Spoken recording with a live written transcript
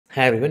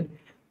Hi everyone,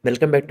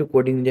 welcome back to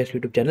Coding Ninja's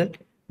YouTube channel.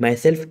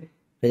 Myself,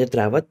 Rajat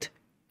Rawat.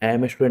 I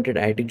am a student at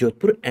IIT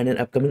Jodhpur and an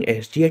upcoming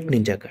SG at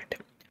Ninja Kart.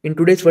 In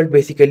today's world,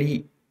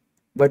 basically,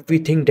 what we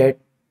think that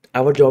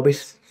our job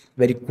is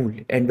very cool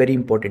and very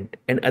important,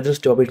 and others'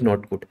 job is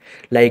not good.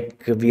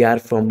 Like we are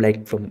from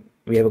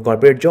we have a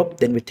corporate job,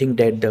 then we think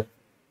that the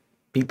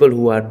people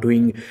who are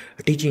doing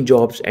teaching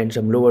jobs and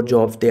some lower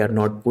jobs, they are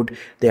not good,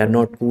 they are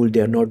not cool, they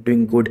are not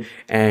doing good.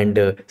 And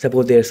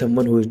suppose there is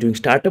someone who is doing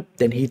startup,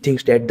 then he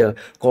thinks that the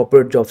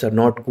corporate jobs are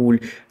not cool.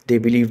 They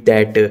believe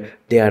that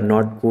they are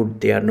not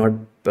good, they are not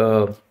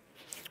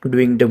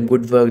doing the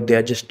good work, they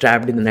are just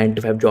trapped in the 9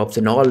 to 5 jobs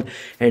and all.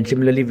 And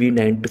similarly, we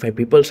 9 to 5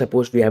 people,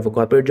 suppose we have a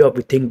corporate job,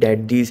 we think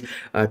that these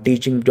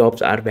teaching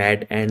jobs are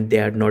bad and they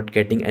are not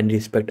getting any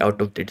respect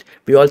out of it.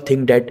 We all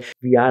think that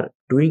we are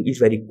doing is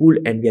very cool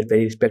and we are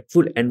very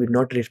respectful and we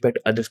not respect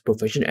others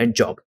profession and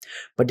job.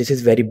 But this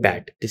is very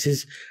bad, this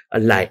is a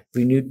lie.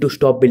 We need to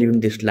stop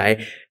believing this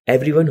lie.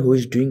 Everyone who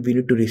is doing, we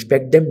need to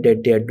respect them,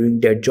 that they are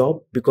doing their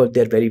job because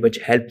they are very much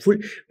helpful.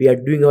 We are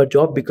doing our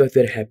job because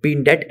we are happy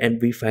in that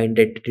and we find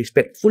that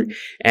respectful.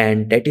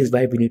 And that is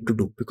why we need to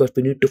do, because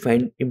we need to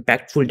find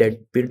impactful, that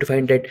we need to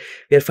find that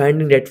we are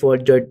finding that for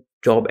the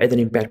job as an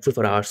impactful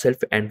for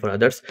ourselves and for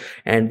others.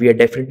 And we are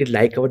definitely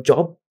like our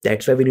job,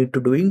 that's why we need to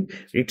doing.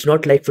 It's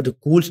not like for the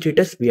cool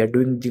status, we are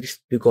doing this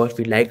because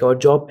we like our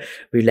job,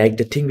 we like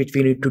the thing which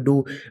we need to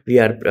do. We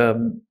are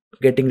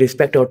getting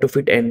respect out of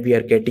it and we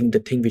are getting the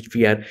thing which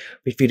we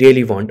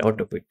really want out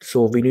of it.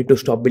 So we need to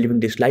stop believing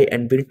this lie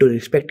and we need to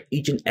respect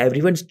each and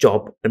everyone's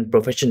job and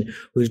profession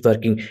who is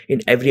working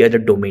in every other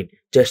domain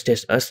just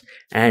as us.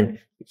 And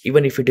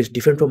even if it is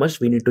different from us,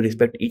 we need to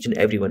respect each and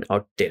everyone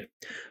out there.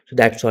 So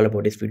that's all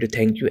about this video.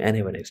 Thank you and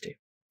have a nice day.